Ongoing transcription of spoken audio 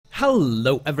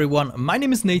Hello everyone, my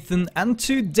name is Nathan and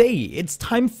today it's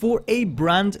time for a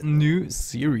brand new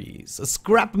series,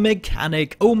 Scrap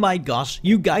Mechanic. Oh my gosh,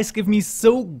 you guys give me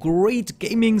so great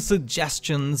gaming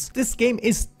suggestions. This game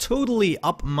is totally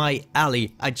up my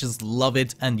alley. I just love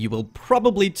it and you will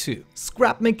probably too.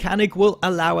 Scrap Mechanic will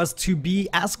allow us to be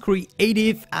as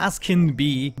creative as can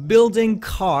be, building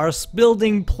cars,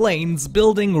 building planes,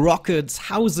 building rockets,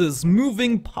 houses,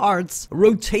 moving parts.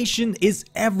 Rotation is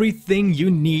everything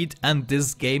you need. And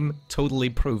this game totally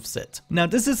proves it. Now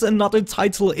this is another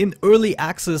title in early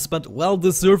access, but well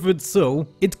deserved so.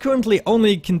 It currently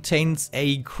only contains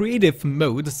a creative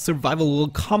mode, survival will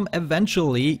come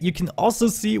eventually. You can also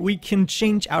see we can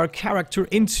change our character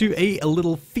into a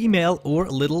little female or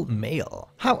little male.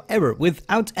 However,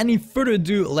 without any further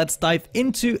ado, let's dive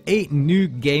into a new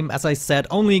game. As I said,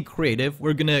 only creative.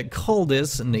 We're gonna call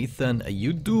this Nathan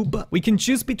YouTube. We can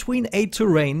choose between a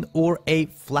terrain or a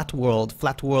flat world.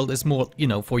 Flat world is more,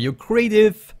 for your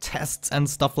creative tests and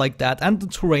stuff like that, and the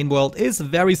terrain world is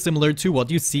very similar to what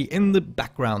you see in the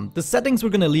background. The settings we're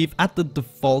gonna leave at the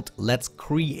default. Let's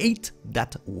create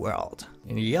that world.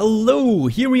 Hello,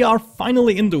 here we are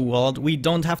finally in the world. We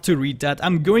don't have to read that.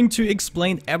 I'm going to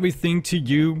explain everything to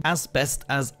you as best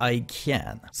as I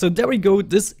can. So there we go,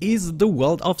 this is the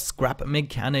world of Scrap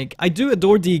Mechanic. I do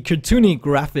adore the cartoony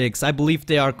graphics. I believe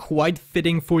they are quite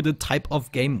fitting for the type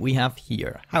of game we have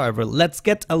here. However, let's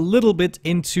get a little bit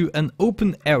into an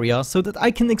open area so that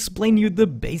I can explain you the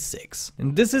basics.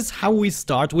 And this is how we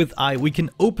start with We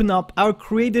can open up our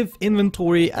creative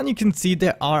inventory and you can see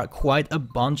there are quite a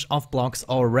bunch of blocks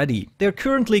already. They're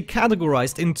currently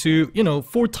categorized into,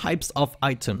 4 types of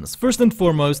items. First and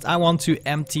foremost, I want to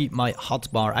empty my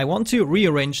hotbar. I want to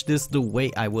rearrange this the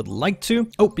way I would like to.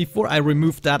 Oh, before I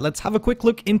remove that, let's have a quick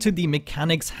look into the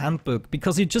mechanics handbook,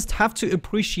 because you just have to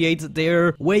appreciate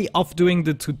their way of doing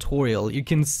the tutorial. You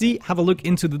can see, have a look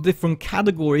into the different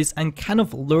categories and kind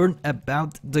of learn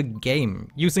about the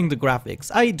game using the graphics.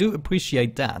 I do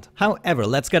appreciate that. However,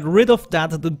 let's get rid of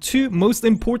that. The 2 most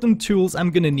important tools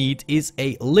I'm gonna need is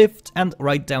a lift and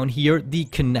right down here the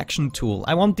connection tool.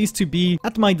 I want these to be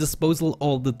at my disposal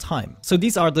all the time. So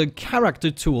these are the character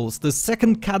tools. The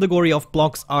second category of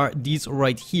blocks are these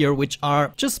right here, which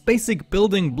are just basic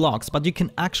building blocks, but you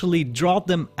can actually draw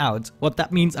them out. What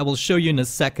that means I will show you in a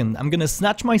second. I'm gonna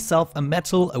snatch myself a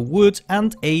metal, a wood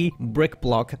and a brick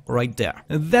block right there.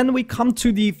 Then we come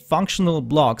to the functional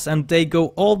blocks and they go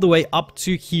all the way up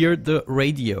to here, the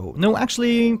radio. No,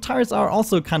 actually tires are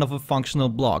also kind of a functional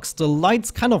blocks. The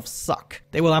lights kind of suck.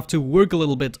 They will have to work a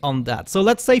little bit on that. So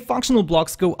let's say functional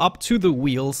blocks go up to the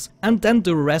wheels and then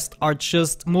the rest are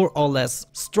just more or less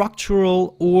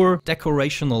structural or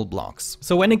decorational blocks.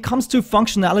 So when it comes to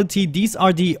functionality, these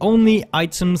are the only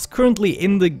items currently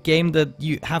in the game that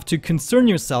you have to concern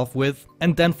yourself with.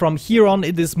 And then from here on,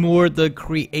 it is more the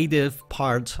creative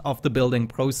part of the building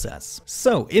process.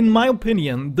 So, in my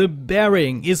opinion, the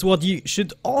bearing is what you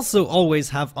should also always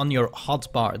have on your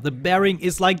hotbar. The bearing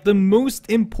is like the most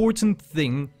important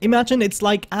thing. Imagine it's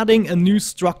like adding a new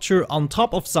structure on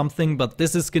top of something, but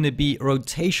this is gonna be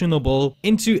rotationable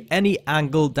into any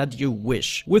angle that you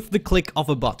wish with the click of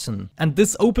a button. And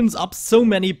this opens up so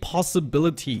many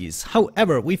possibilities.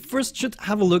 However, we first should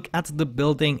have a look at the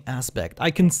building aspect.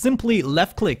 I can simply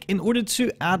left click in order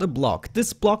to add a block.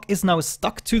 This block is now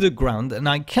stuck to the ground and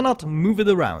I cannot move it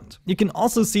around. You can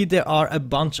also see there are a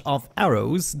bunch of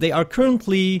arrows. They are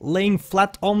currently laying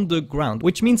flat on the ground,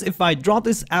 which means if I draw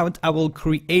this out, I will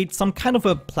create some kind of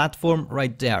a platform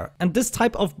right there. And this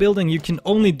type of building you can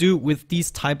only do with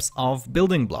these types of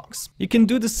building blocks. You can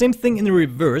do the same thing in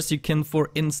reverse. You can,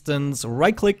 for instance,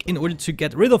 right click in order to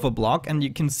get rid of a block and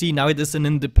you can see now it is an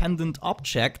independent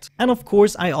object. And of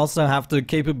course, I also have the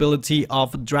capability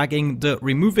of dragging the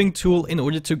removing tool in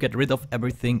order to get rid of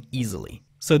everything easily.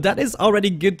 So that is already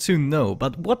good to know,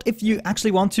 but what if you actually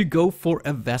want to go for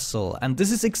a vessel? And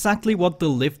this is exactly what the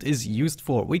lift is used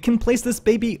for. We can place this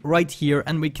baby right here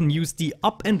and we can use the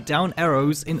up and down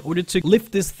arrows in order to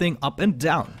lift this thing up and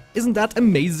down. Isn't that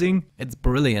amazing? It's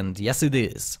brilliant, yes it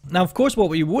is. Now of course what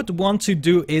we would want to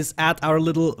do is add our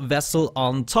little vessel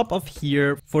on top of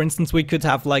here. For instance, we could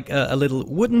have like a little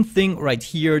wooden thing right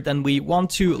here, then we want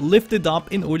to lift it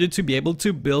up in order to be able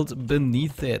to build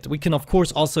beneath it. We can of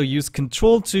course also use control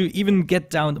control to even get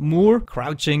down more,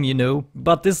 crouching, you know,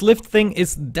 but this lift thing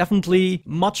is definitely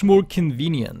much more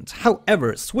convenient.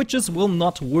 However, switches will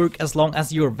not work as long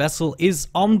as your vessel is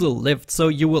on the lift, so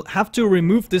you will have to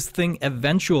remove this thing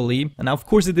eventually. And of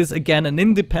course it is again an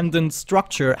independent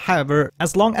structure. However,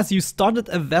 as long as you started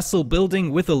a vessel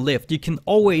building with a lift, you can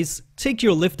always take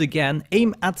your lift again,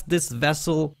 aim at this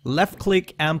vessel, left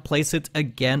click and place it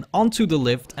again onto the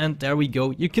lift, and there we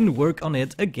go, you can work on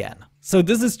it again. So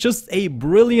this is just a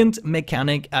brilliant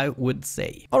mechanic, I would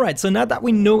say. Alright, so now that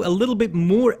we know a little bit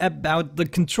more about the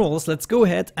controls, let's go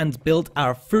ahead and build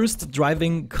our first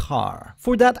driving car.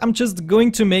 For that, I'm just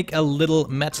going to make a little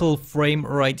metal frame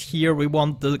right here. We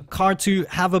want the car to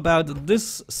have about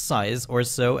this size or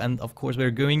so, and of course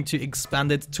we're going to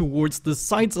expand it towards the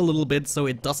sides a little bit so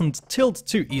it doesn't tilt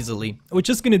too easily. We're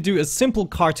just gonna do a simple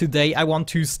car today. I want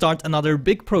to start another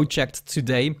big project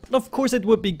today, but of course it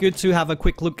would be good to have a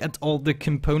quick look at all the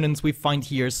components we find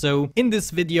here, so in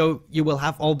this video you will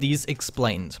have all these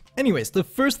explained. Anyways, the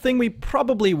first thing we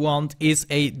probably want is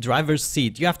a driver's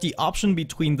seat. You have the option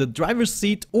between the driver's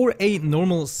seat or a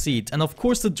normal seat, and of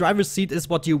course the driver's seat is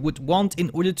what you would want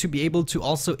in order to be able to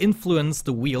also influence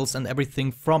the wheels and everything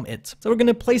from it. So we're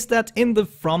gonna place that in the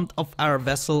front of our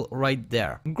vessel right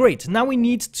there. Great, now we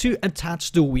need to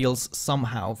attach the wheels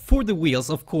somehow. For the wheels,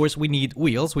 of course, we need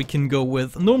wheels. We can go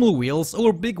with normal wheels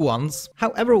or big ones.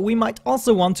 However, we might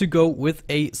also want to go with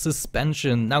a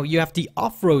suspension. Now you have the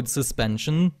off-road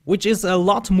suspension, which is a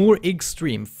lot more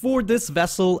extreme. For this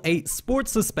vessel, a sport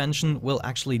suspension will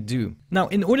actually do. Now,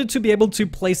 in order to be able to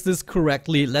place this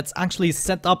correctly, let's actually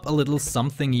set up a little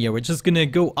something here. We're just gonna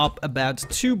go up about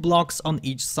 2 blocks on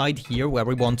each side here where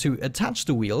we want to attach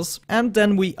the wheels. And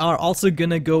then we are also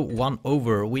gonna go one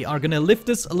over. We are gonna lift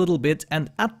this a little bit, and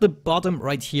at the bottom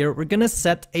right here, we're gonna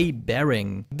set a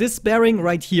bearing. This bearing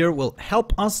right here will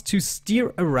help us to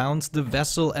steer around the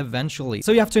vessel eventually.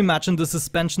 So you have to imagine the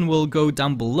suspension will go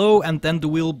down below and then the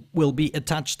wheel will be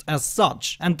attached as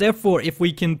such. And therefore, if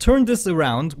we can turn this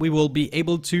around, we will be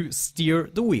able to steer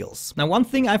the wheels. Now, one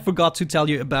thing I forgot to tell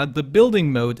you about the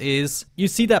building mode is you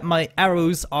see that my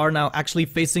arrows are now actually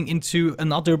facing into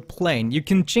another plane. You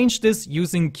can change this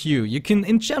using Q. You can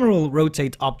in general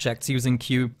rotate objects using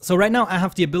Q. So right now I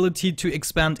have the ability to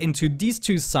expand into these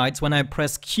two sides. When I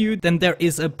press Q, then there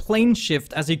is a plane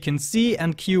shift, as you can see,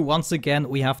 and Q, once again,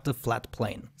 we have the flat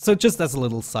plane. So just as a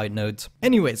little side note.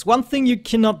 Anyways, one thing you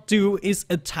cannot do is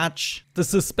attach the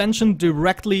suspension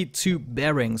directly to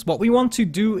bearings. What we want to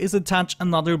do is attach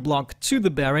another block to the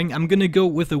bearing. I'm gonna go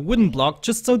with a wooden block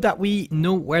just so that we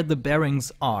know where the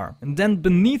bearings are. And then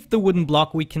beneath the wooden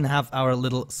block we can have our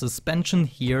little suspension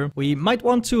here. We might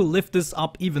want to lift this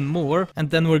up even more, and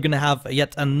then we're gonna have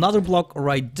yet another block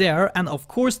right there, and of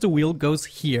course the wheel goes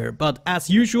here. But as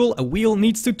usual, a wheel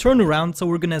needs to turn around, so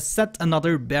we're gonna set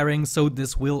another bearing so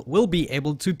this wheel will be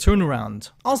able to turn around.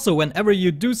 Also, whenever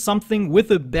you do something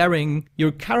with a bearing,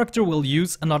 your character will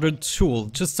use another tool,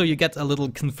 just so you get a little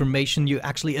confirmation you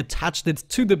actually attached it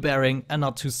to the bearing and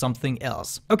not to something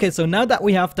else. Okay, so now that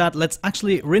we have that, let's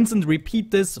actually rinse and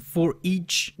repeat this for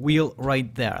each wheel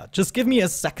right there. Just give me a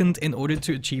second in order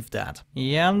to achieve that.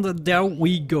 And there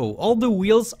we go. All the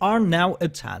wheels are now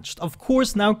attached. Of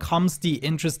course, now comes the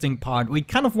interesting part. We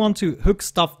kind of want to hook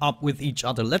stuff up with each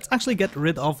other. Let's actually get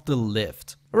rid of the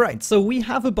lift. Right, so we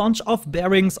have a bunch of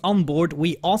bearings on board.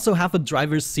 We also have a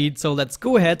driver's seat, so let's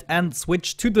go ahead and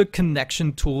switch to the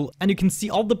connection tool, and you can see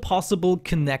all the possible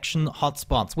connection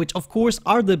hotspots, which of course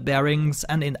are the bearings,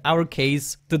 and in our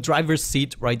case, the driver's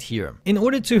seat right here. In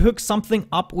order to hook something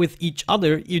up with each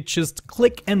other, you just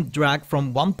click and drag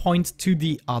from one point to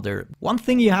the other. One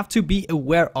thing you have to be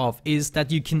aware of is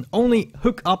that you can only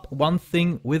hook up one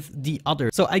thing with the other.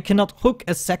 So I cannot hook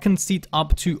a second seat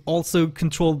up to also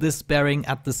control this bearing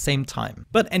at the same time.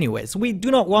 But anyways, we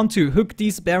do not want to hook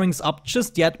these bearings up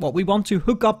just yet. What we want to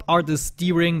hook up are the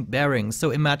steering bearings. So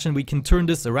imagine we can turn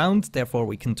this around, therefore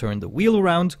we can turn the wheel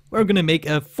around. We're gonna make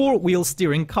a 4-wheel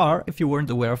steering car, if you weren't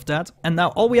aware of that. And now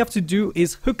all we have to do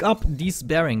is hook up these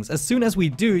bearings. As soon as we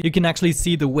do, you can actually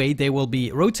see the way they will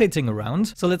be rotating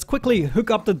around. So let's quickly hook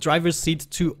up the driver's seat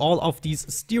to all of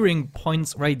these steering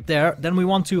points right there. Then we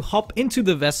want to hop into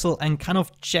the vessel and kind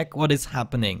of check what is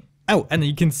happening. Oh, and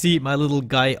you can see my little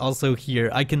guy also here.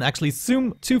 I can actually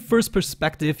zoom to first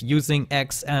perspective using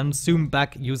X and zoom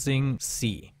back using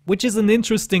C. which is an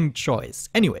interesting choice.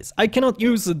 Anyways, I cannot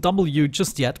use a W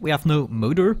just yet. We have no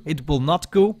motor. It will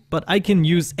not go, but I can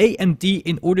use A and D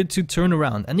in order to turn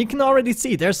around. And you can already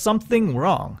see there's something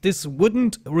wrong. This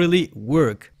wouldn't really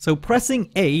work. So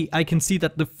pressing A, I can see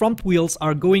that the front wheels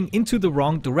are going into the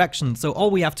wrong direction. So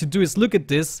all we have to do is look at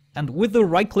this, and with the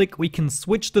right click, we can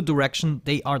switch the direction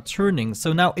they are turning.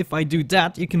 So now if I do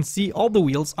that, you can see all the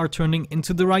wheels are turning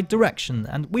into the right direction,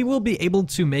 and we will be able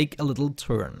to make a little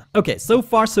turn. Okay, so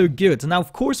far so good. Now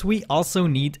of course we also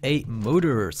need a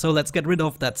motor, so let's get rid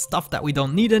of that stuff that we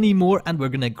don't need anymore, and we're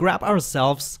gonna grab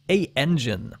ourselves a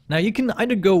engine. Now you can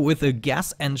either go with a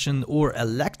gas engine or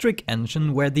electric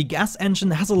engine, where the gas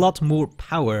engine has a lot more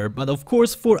power, but of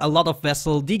course for a lot of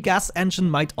vessel the gas engine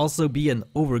might also be an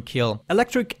overkill.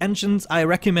 Electric engines I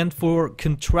recommend for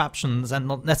contraptions and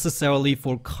not necessarily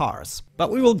for cars,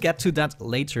 but we will get to that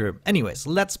later. Anyways,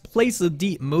 let's place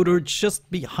the motor just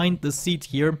behind the seat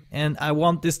here, and I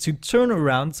want this to turn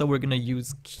around, so we're gonna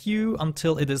use Q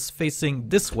until it is facing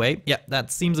this way. Yeah,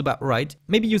 that seems about right.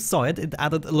 Maybe you saw it, it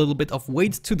added a little bit of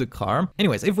weight to the car.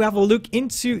 Anyways, if we have a look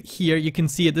into here, you can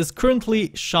see it is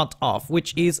currently shut off,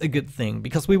 which is a good thing,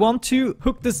 because we want to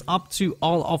hook this up to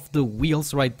all of the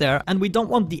wheels right there, and we don't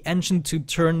want the engine to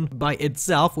turn by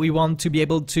itself. We want to be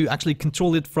able to actually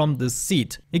control it from the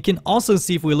seat. You can also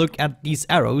see, if we look at these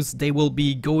arrows, they will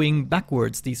be going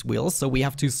backwards, these wheels, so we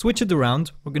have to switch it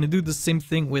around. We're gonna do the same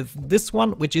thing with this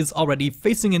one, which is already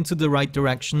facing into the right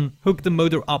direction. Hook the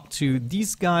motor up to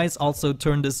these guys, also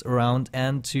turn this around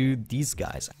and to these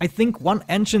guys. I think one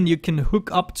engine you can hook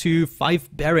up to 5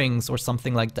 bearings or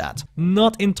something like that.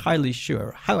 Not entirely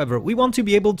sure. However, we want to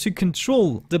be able to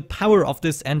control the power of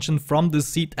this engine from the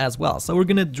seat as well, so we're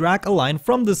gonna drag a line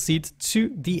from the seat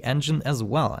to the engine as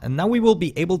well, and now we will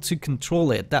be able to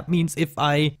control it. That means if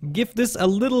I give this a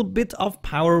little bit of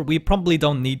power, we probably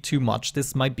don't need too much.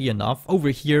 This might be enough. Over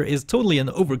here is totally an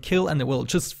overkill and it will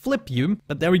just flip you,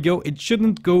 but there we go. It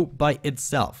shouldn't go by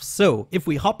itself. So if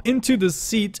we hop into the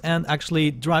seat and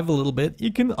actually drive a little bit,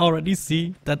 you can already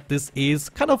see that this is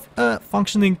kind of a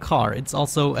functioning car. It's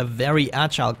also a very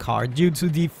agile car due to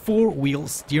the 4-wheel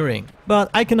steering. But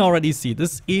I can already see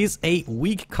this is a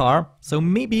weak car, so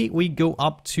maybe we go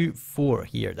up to 4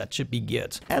 here. That should be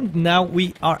good. And now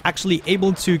we are actually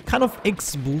able to kind of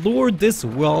explore this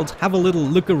world, have a little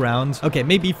look around. Okay,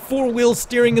 maybe 4-wheel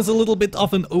steering is a little bit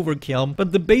of an overkill,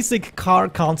 but the basic car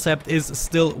concept is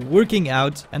still working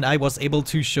out, and I was able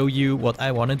to show you what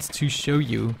I wanted to show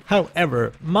you.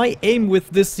 However, my aim with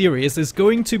this series is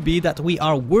going to be that we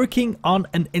are working on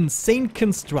an insane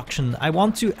construction. I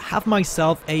want to have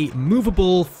myself a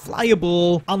movable,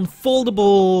 flyable,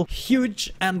 unfoldable,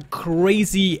 huge and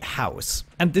crazy house.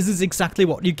 And this is exactly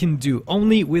what you can do,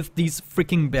 only with these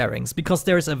freaking bearings, because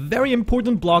there's a very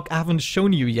important block I haven't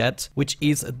shown you yet, which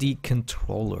is the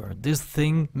controller. This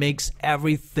thing makes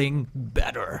everything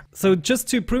better. So just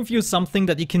to prove you something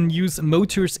that you can use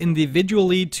motors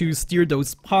individually to steer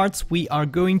those parts, we are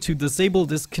going to disable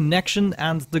this connection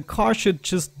and the car should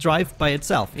just drive by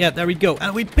itself. Yeah, there we go.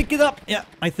 And we pick it up. Yeah,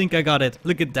 I think I got it.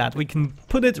 Look at that. We can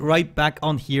put it right back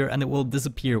on here and it will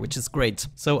disappear, which is great.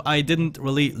 So I didn't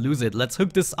really lose it. Let's hook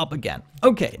this up again.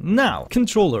 Okay, now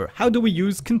controller. How do we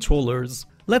use controllers?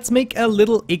 Let's make a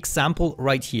little example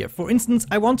right here. For instance,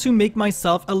 I want to make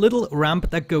myself a little ramp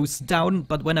that goes down,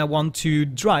 but when I want to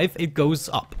drive, it goes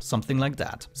up. Something like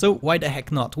that. So why the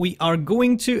heck not? We are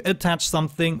going to attach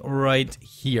something right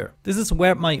here. This is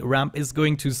where my ramp is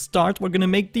going to start. We're going to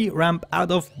make the ramp out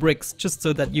of bricks just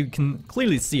so that you can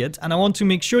clearly see it. And I want to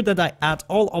make sure that I add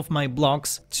all of my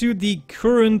blocks to the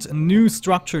current new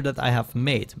structure that I have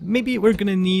made. Maybe we're going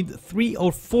to need 3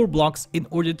 or 4 blocks in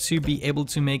order to be able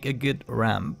to make a good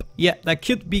ramp. Yeah, that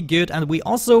could be good, and we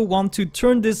also want to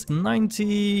turn this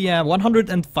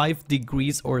 105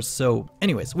 degrees or so.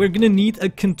 Anyways, we're gonna need a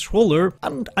controller,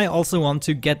 and I also want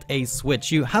to get a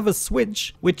switch. You have a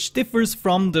switch which differs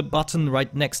from the button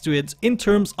right next to it in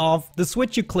terms of the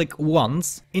switch you click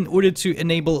once in order to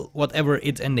enable whatever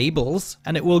it enables,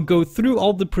 and it will go through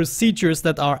all the procedures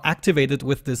that are activated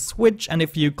with this switch, and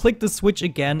if you click the switch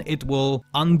again, it will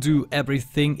undo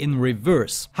everything in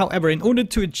reverse. However, in order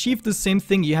to achieve the same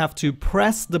thing, you have to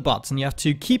press the button. You have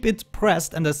to keep it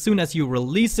pressed, and as soon as you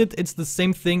release it, it's the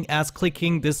same thing as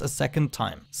clicking this a second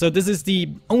time. So this is the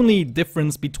only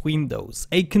difference between those.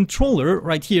 A controller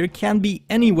right here can be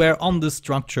anywhere on the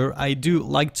structure. I do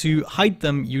like to hide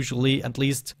them usually, at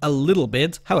least a little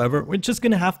bit. However, we're just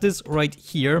gonna have this right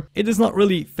here. It is not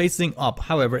really facing up.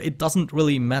 However, it doesn't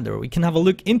really matter. We can have a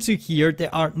look into here.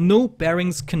 There are no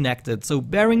bearings connected. So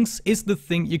bearings is the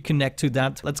thing you connect to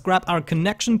that. Let's grab our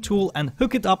connection tool and and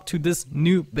hook it up to this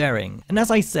new bearing. And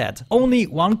as I said, only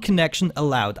one connection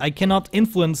allowed. I cannot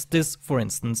influence this, for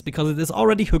instance, because it is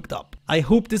already hooked up. I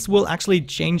hope this will actually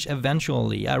change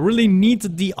eventually. I really need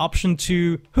the option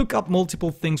to hook up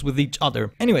multiple things with each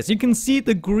other. Anyways, you can see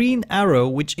the green arrow,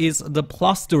 which is the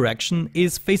plus direction,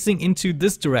 is facing into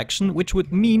this direction, which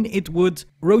would mean it would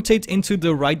rotate into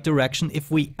the right direction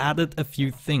if we added a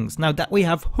few things. Now that we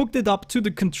have hooked it up to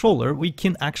the controller, we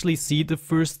can actually see the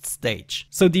first stage.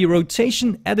 So the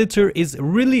rotation editor is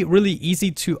really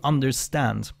easy to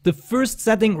understand. The first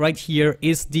setting right here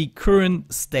is the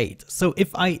current state. So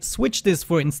if I switch this,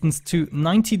 for instance, to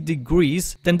 90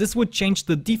 degrees, then this would change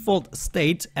the default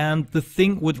state and the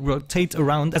thing would rotate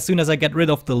around as soon as I get rid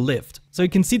of the lift. So you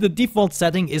can see the default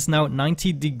setting is now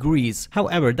 90 degrees.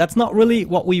 However, that's not really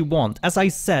what we want. As I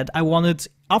said, I wanted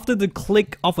after the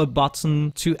click of a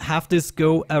button to have this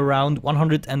go around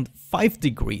 105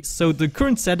 degrees. So the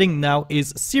current setting now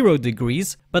is 0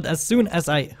 degrees, but as soon as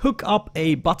I hook up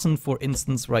a button, for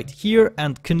instance, right here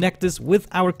and connect this with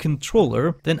our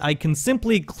controller, then I can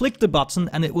simply click the button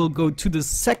and it will go to the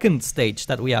second stage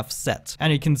that we have set.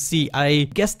 And you can see I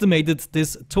guesstimated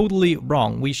this totally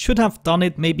wrong. We should have done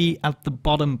it maybe at the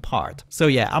bottom part. So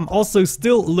yeah, I'm also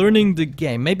still learning the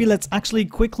game. Maybe let's actually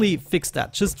quickly fix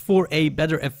that just for a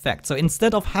better effect. So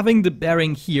instead of having the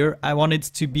bearing here, I want it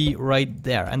to be right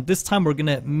there. And this time we're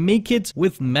gonna make it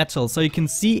with metal. So you can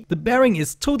see the bearing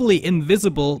is totally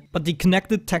invisible, but the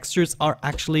connected textures are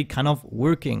actually kind of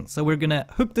working. So we're gonna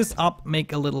hook this up,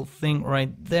 make a little thing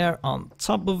right there on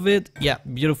top of it. Yeah,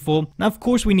 beautiful. Now, of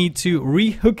course, we need to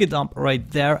re-hook it up right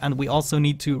there, and we also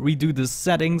need to redo the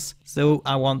settings. So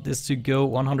I want this to go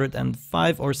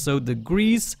 105 or so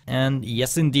degrees. And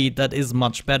yes, indeed, that is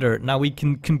much better. Now we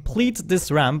can complete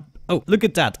this ramp. Oh, look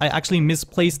at that. I actually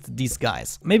misplaced these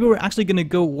guys. Maybe we're actually gonna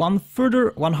go one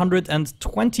further,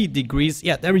 120 degrees.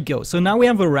 Yeah, there we go. So now we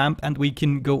have a ramp and we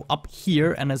can go up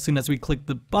here. And as soon as we click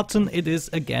the button, it is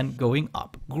again going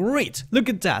up. Great. Look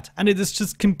at that. And it is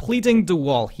just completing the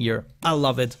wall here. I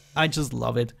love it. I just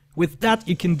love it. With that,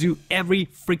 you can do every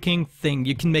freaking thing.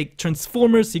 You can make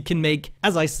transformers, you can make,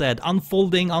 as I said,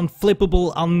 unfolding,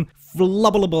 unflippable,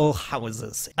 unflubbable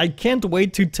houses. I can't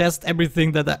wait to test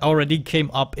everything that already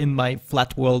came up in my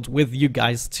flat world with you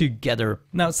guys together.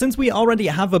 Now, since we already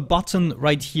have a button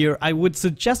right here, I would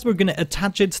suggest we're gonna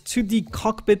attach it to the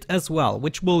cockpit as well,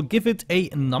 which will give it a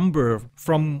number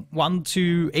from 1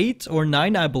 to 8 or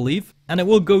 9, I believe. And it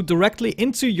will go directly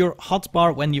into your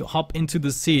hotbar when you hop into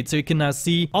the seat. So you can now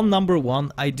see on number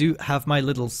 1, I do have my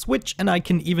little switch and I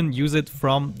can even use it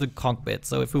from the cockpit.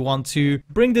 So if we want to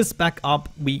bring this back up,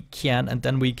 we can, and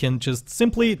then we can just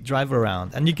simply drive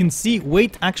around. And you can see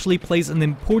weight actually plays an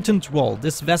important role.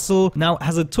 This vessel now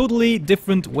has a totally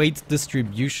different weight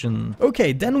distribution.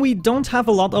 Okay, then we don't have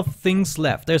a lot of things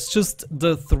left. There's just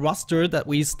the thruster that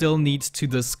we still need to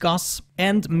discuss.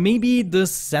 And maybe the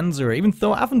sensor, even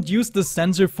though I haven't used the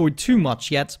sensor for too much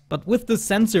yet. But with the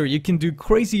sensor, you can do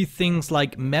crazy things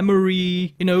like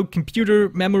memory, you know, computer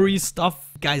memory stuff.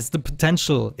 Guys, the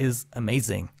potential is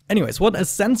amazing. Anyways, what a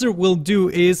sensor will do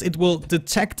is it will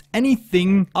detect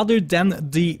anything other than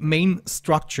the main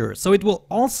structure. So it will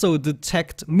also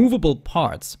detect movable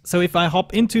parts. So if I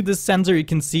hop into the sensor, you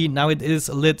can see now it is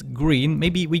lit green.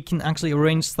 Maybe we can actually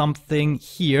arrange something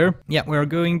here. Yeah, we're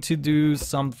going to do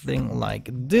something like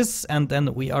this, and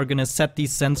then we are gonna set the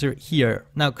sensor here.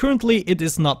 Now, currently it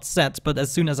is not set, but as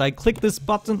soon as I click this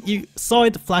button, you saw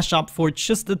it flash up for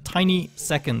just a tiny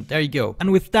second. There you go.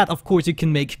 And with that, of course, you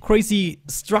can make crazy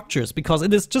structures because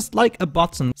it is just like a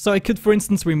button. So I could, for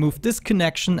instance, remove this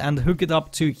connection and hook it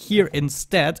up to here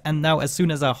instead. And now as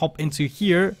soon as I hop into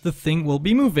here, the thing will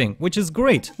be moving, which is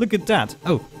great. Look at that.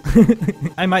 Oh,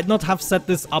 I might not have set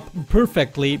this up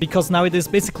perfectly because now it is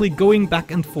basically going back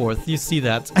and forth. You see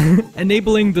that?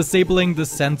 Enabling, disabling the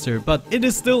sensor, but it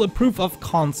is still a proof of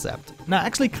concept. Now, I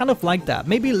actually kind of like that.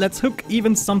 Maybe let's hook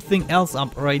even something else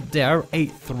up right there. A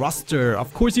thruster.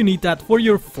 Of course you need that for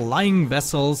your flying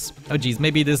vessels. Oh geez,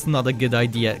 maybe this is not a good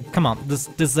idea. Come on,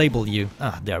 disable you.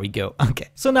 Ah, there we go. Okay.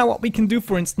 So now what we can do,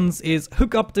 for instance, is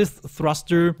hook up this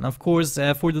thruster. And of course,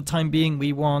 for the time being,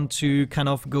 we want to kind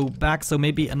of go back. So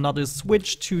maybe another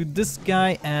switch to this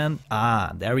guy and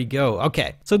there we go.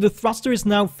 Okay. So the thruster is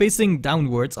now facing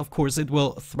downwards. Of course, it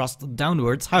will thrust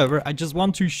downwards. However, I just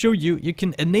want to show you, you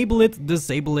can enable it,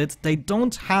 disable it. They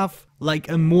don't have like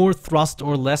a more thrust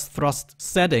or less thrust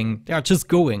setting, they are just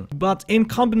going. But in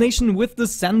combination with the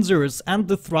sensors and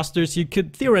the thrusters, you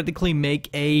could theoretically make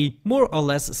a more or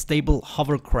less stable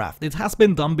hovercraft. It has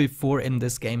been done before in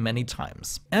this game many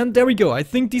times. And there we go. I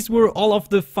think these were all of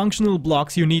the functional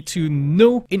blocks you need to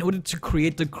know in order to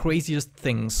create the craziest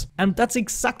things. And that's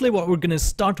exactly what we're gonna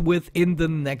start with in the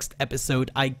next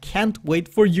episode. I can't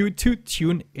wait for you to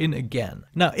tune in again.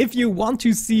 Now, if you want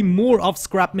to see more of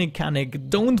Scrap Mechanic,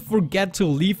 don't forget to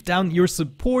leave down your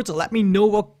support. Let me know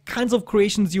what kinds of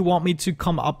creations you want me to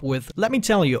come up with. Let me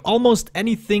tell you, almost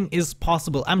anything is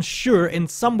possible. I'm sure in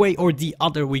some way or the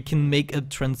other we can make a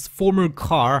transformer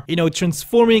car, you know,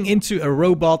 transforming into a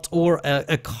robot or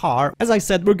a car. As I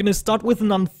said, we're gonna start with an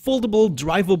unfoldable,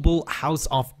 drivable house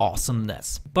of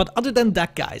awesomeness. But other than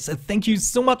that, guys, thank you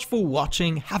so much for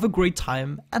watching. Have a great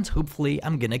time, and hopefully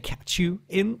I'm gonna catch you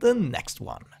in the next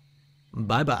one.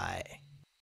 Bye bye.